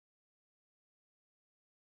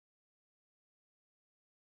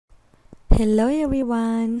Hello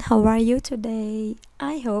everyone, how are you today?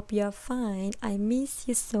 I hope you're fine. I miss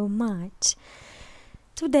you so much.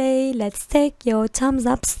 Today, let's take your thumbs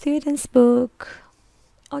up students book.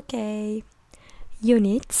 Okay,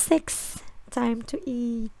 Unit 6, time to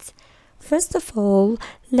eat. First of all,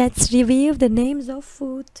 let's review the names of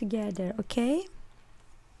food together, okay?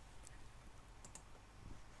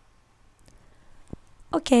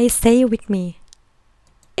 Okay, say with me.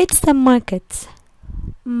 It's a market.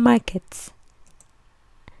 Market.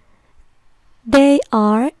 They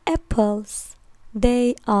are apples.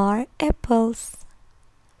 They are apples.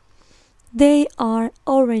 They are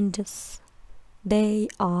oranges. They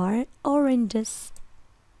are oranges.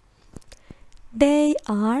 They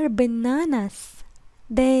are bananas.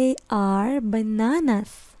 They are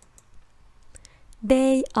bananas.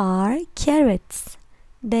 They are carrots.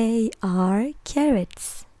 They are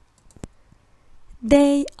carrots.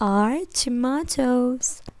 They are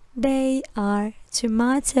tomatoes. They are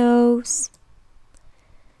tomatoes.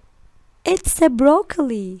 It's a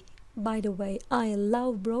broccoli. By the way, I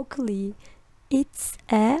love broccoli. It's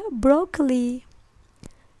a broccoli.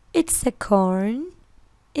 It's a corn.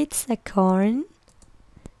 It's a corn.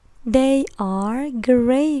 They are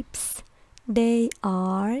grapes. They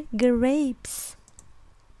are grapes.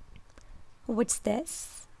 What's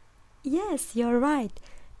this? Yes, you're right.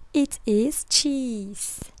 It is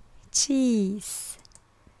cheese. Cheese.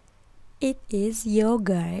 It is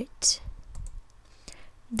yogurt.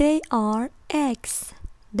 They are eggs.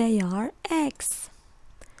 They are eggs.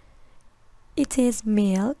 It is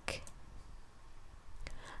milk.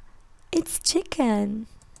 It's chicken.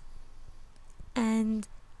 And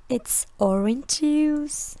it's orange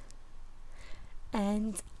juice.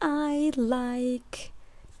 And I like.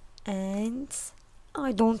 And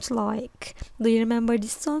I don't like. Do you remember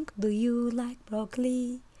this song? Do you like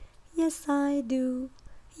broccoli? Yes, I do.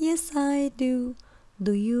 Yes, I do.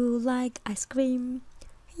 Do you like ice cream?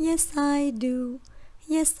 Yes, I do.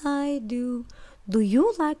 Yes, I do. Do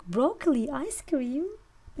you like broccoli ice cream?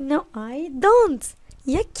 No, I don't.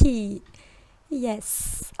 Yucky.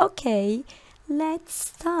 Yes. Okay. Let's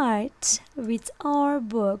start with our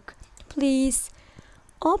book. Please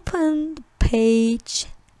open page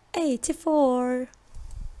 84.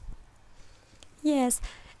 Yes,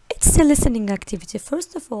 it's a listening activity.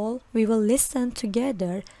 First of all, we will listen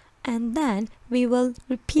together and then we will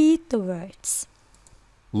repeat the words.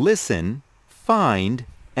 Listen, find,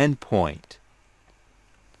 and point.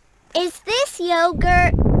 Is this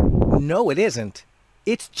yogurt? No, it isn't.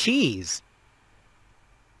 It's cheese.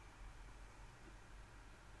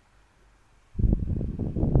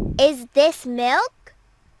 Is this milk?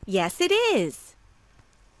 Yes, it is.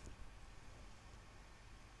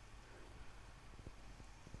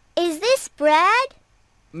 Is this bread?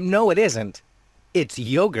 No, it isn't. It's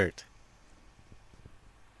yogurt.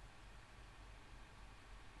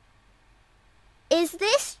 Is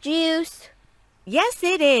this juice? Yes,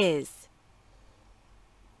 it is.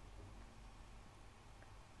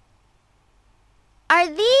 Are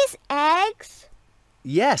these eggs?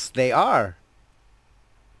 Yes, they are.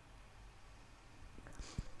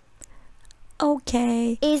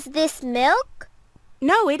 Okay. Is this milk?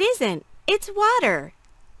 No, it isn't. It's water.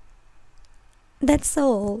 That's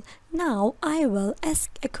all. Now I will ask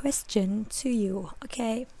a question to you,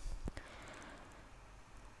 okay?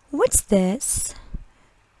 What's this?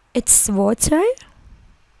 It's water?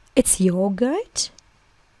 It's yogurt?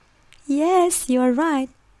 Yes, you're right.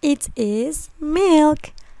 It is milk.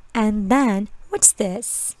 And then, what's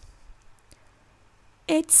this?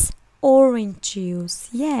 It's orange juice.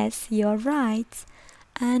 Yes, you're right.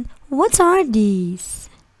 And what are these?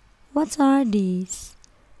 What are these?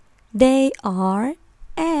 They are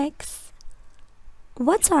eggs.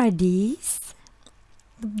 What are these?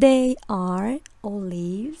 They are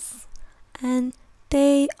olives. And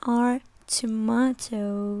they are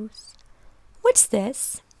tomatoes. What's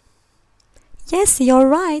this? Yes, you're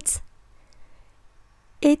right.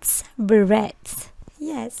 It's bread.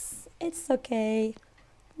 Yes, it's okay.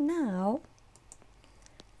 Now,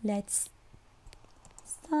 let's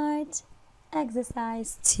start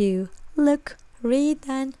exercise 2. Look, read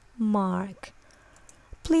and mark.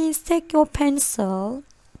 Please take your pencil.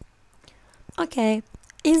 Okay,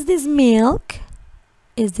 is this milk?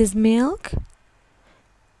 Is this milk?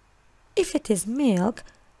 If it is milk,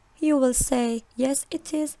 you will say yes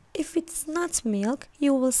it is. If it's not milk,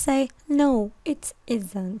 you will say no it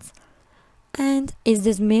isn't. And is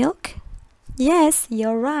this milk? Yes,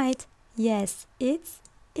 you're right. Yes, it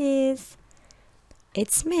is.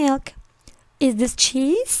 It's milk. Is this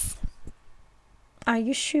cheese? Are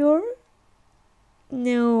you sure?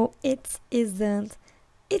 No, it isn't.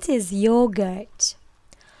 It is yogurt.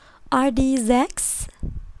 Are these eggs?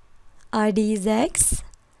 Are these eggs?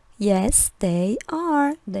 Yes, they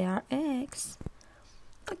are. They are eggs.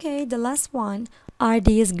 Okay, the last one. Are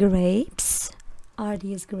these grapes? Are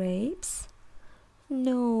these grapes?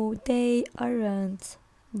 No, they aren't.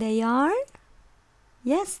 They are?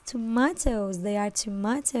 Yes, tomatoes. They are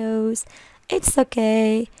tomatoes. It's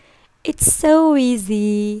okay. It's so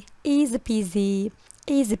easy. Easy peasy.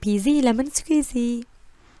 Easy peasy lemon squeezy.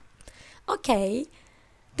 Okay,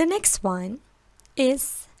 the next one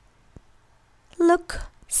is look,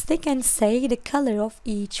 stick and say the color of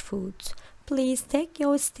each food. Please take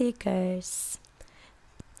your stickers.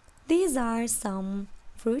 These are some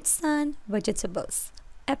fruits and vegetables.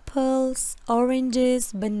 Apples,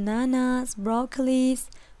 oranges, bananas, broccolis,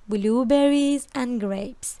 blueberries and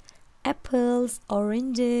grapes. Apples,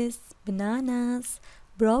 oranges, bananas,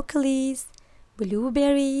 broccolis,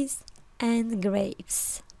 blueberries and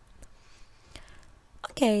grapes.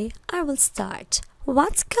 Okay, I will start.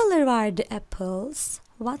 What color are the apples?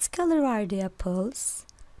 What color are the apples?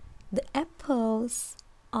 The apples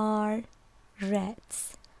are red.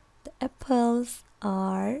 The apples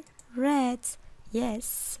are red.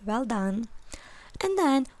 Yes, well done. And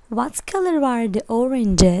then, what color are the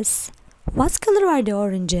oranges? What color are the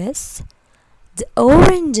oranges? The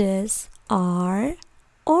oranges are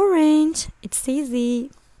orange. It's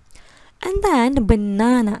easy. And then,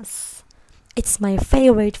 bananas. It's my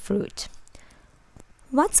favorite fruit.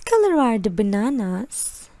 What color are the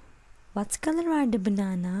bananas? What color are the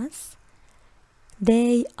bananas?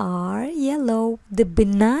 They are yellow. The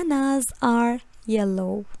bananas are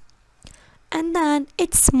yellow. And then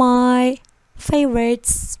it's my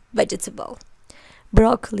favorite vegetable.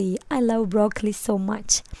 Broccoli. I love broccoli so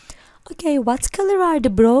much. Okay, what color are the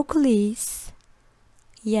broccolis?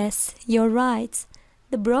 Yes, you're right.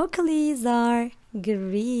 The broccolis are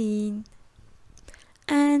green.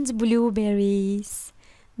 And blueberries.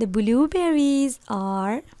 The blueberries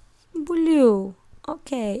are blue.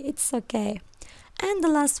 Okay, it's okay. And the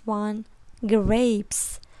last one,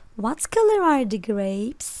 grapes. What color are the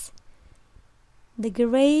grapes? The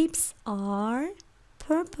grapes are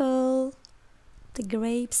purple. The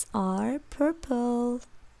grapes are purple.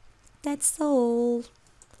 That's all.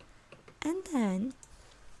 And then,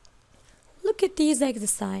 look at these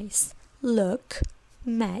exercise. Look,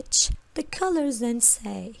 match the colors and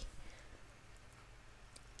say.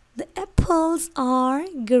 The apples are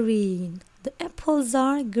green. The apples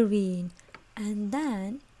are green. And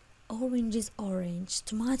then orange is orange,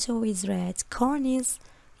 tomato is red, corn is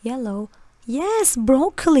yellow. Yes,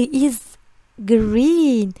 broccoli is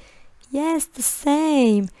green. Yes, the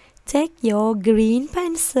same. Take your green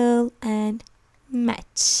pencil and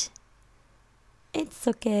match. It's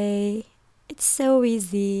okay. It's so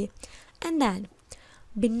easy. And then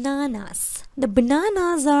bananas. The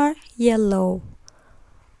bananas are yellow.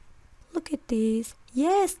 Look at this.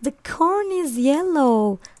 Yes, the corn is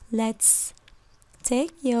yellow. Let's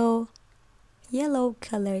take your yellow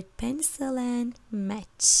colored pencil and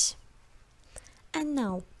match. And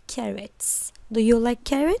now carrots. Do you like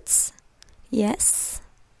carrots? Yes?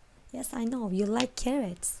 Yes, I know you like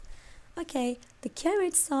carrots. Okay, the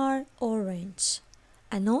carrots are orange.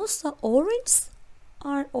 And also oranges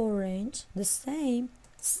are orange, the same.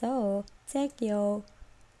 So take your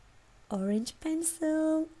orange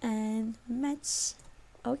pencil and match.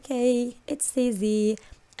 Okay, it's easy.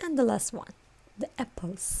 And the last one, the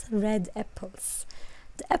apples, red apples.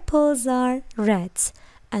 The apples are red.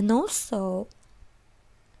 And also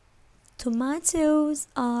tomatoes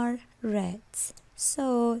are red.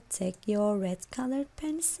 So take your red colored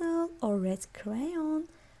pencil or red crayon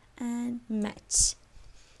and match.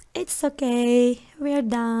 It's okay, we're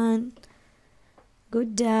done.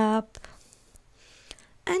 Good job.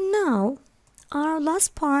 And now our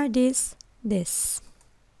last part is this.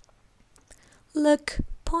 Look,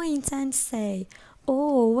 point and say,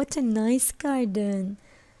 oh, what a nice garden.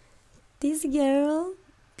 This girl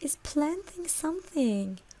is planting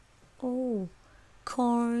something. Oh,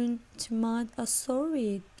 corn, tomato,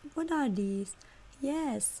 sorry, what are these?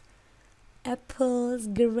 Yes, apples,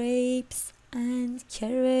 grapes, and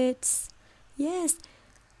carrots. Yes,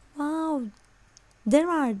 wow, there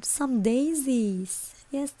are some daisies.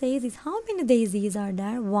 Yes, daisies. How many daisies are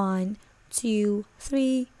there? 1, 2,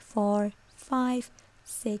 3, 4, 5,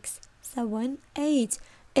 6, 7, 8.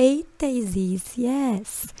 8 daisies.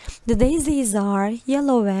 Yes, the daisies are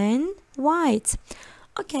yellow and white.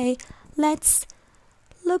 Okay, let's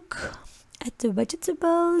look at the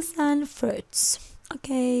vegetables and fruits.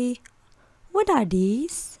 Okay, what are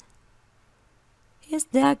these? Yes,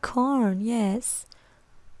 they are corn. Yes,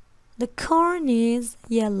 The corn is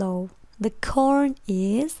yellow. The corn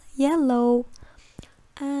is yellow.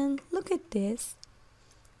 And look at this.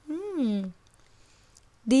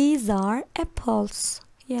 These are apples.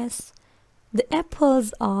 Yes, the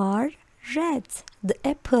apples are red. The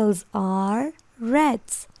apples are red.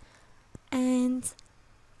 And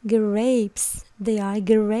grapes, they are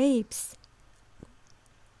grapes.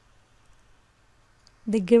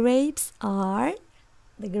 The grapes are,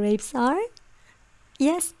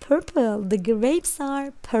 yes, purple. The grapes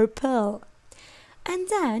are purple. And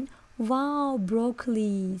then, wow,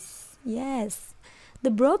 broccolis. Yes, the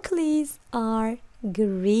broccolis are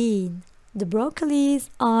green. The broccolis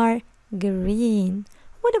are green.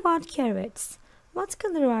 What about carrots? What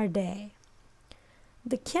color are they?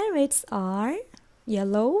 The carrots are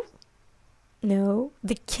yellow. No.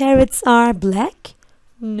 The carrots are black.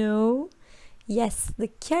 No. Yes, the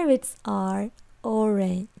carrots are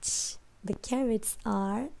orange. The carrots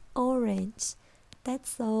are orange.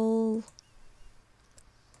 That's all.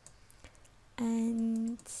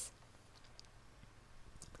 And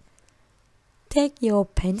take your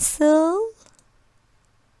pencil.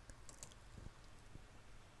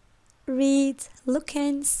 Read, look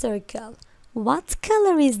and circle. What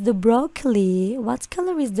color is the broccoli? What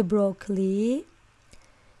color is the broccoli?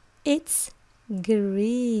 It's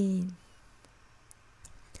green.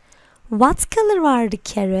 What color are the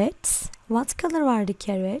carrots? What color are the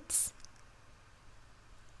carrots?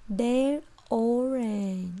 They're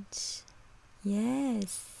orange.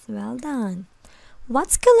 Yes, well done.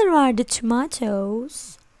 What color are the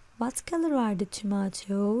tomatoes? What color are the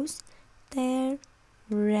tomatoes? They're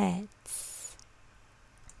red.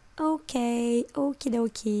 Okay, okie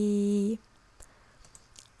dokie.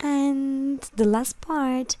 And the last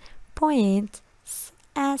part, point,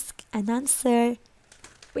 ask and answer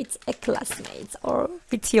with a classmate or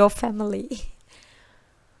with your family.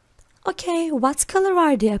 Okay, what color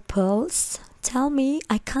are the apples? Tell me,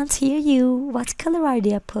 I can't hear you. What color are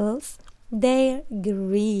the apples? They're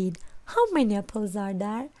green. How many apples are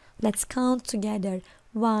there? Let's count together.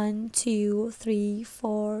 1, 2, 3,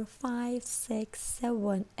 4, 5, 6,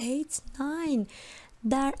 7, 8, 9.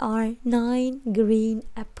 There are 9 green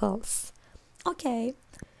apples. Okay,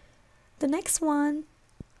 the next one.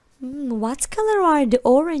 What color are the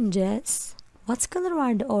oranges? What color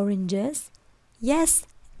are the oranges? Yes,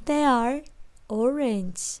 they are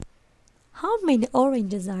orange. How many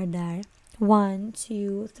oranges are there? 1,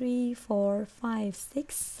 2, 3, 4, 5,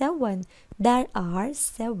 6, 7. There are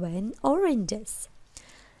 7 oranges.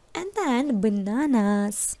 And then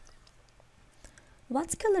bananas.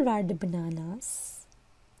 What color are the bananas?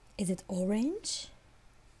 Is it orange?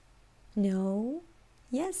 No.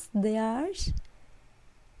 Yes, they are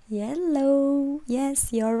yellow.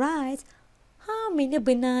 Yes, you're right. How many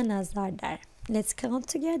bananas are there? Let's count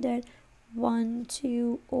together. 1,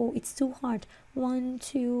 2, oh, it's too hard. 1,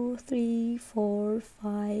 2, 3, 4,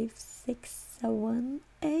 5, 6, 7,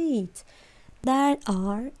 8. There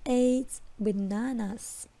are 8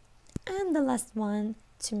 bananas. And the last one,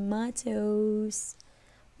 tomatoes.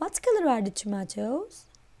 What color are the tomatoes?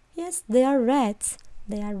 Yes, they are red.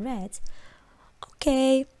 They are red.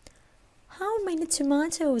 Okay. How many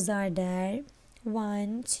tomatoes are there?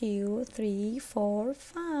 1, 2, 3, 4,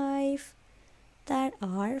 5. There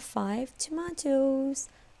are 5 tomatoes.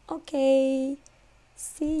 Okay.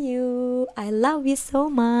 See you. I love you so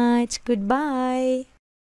much. Goodbye.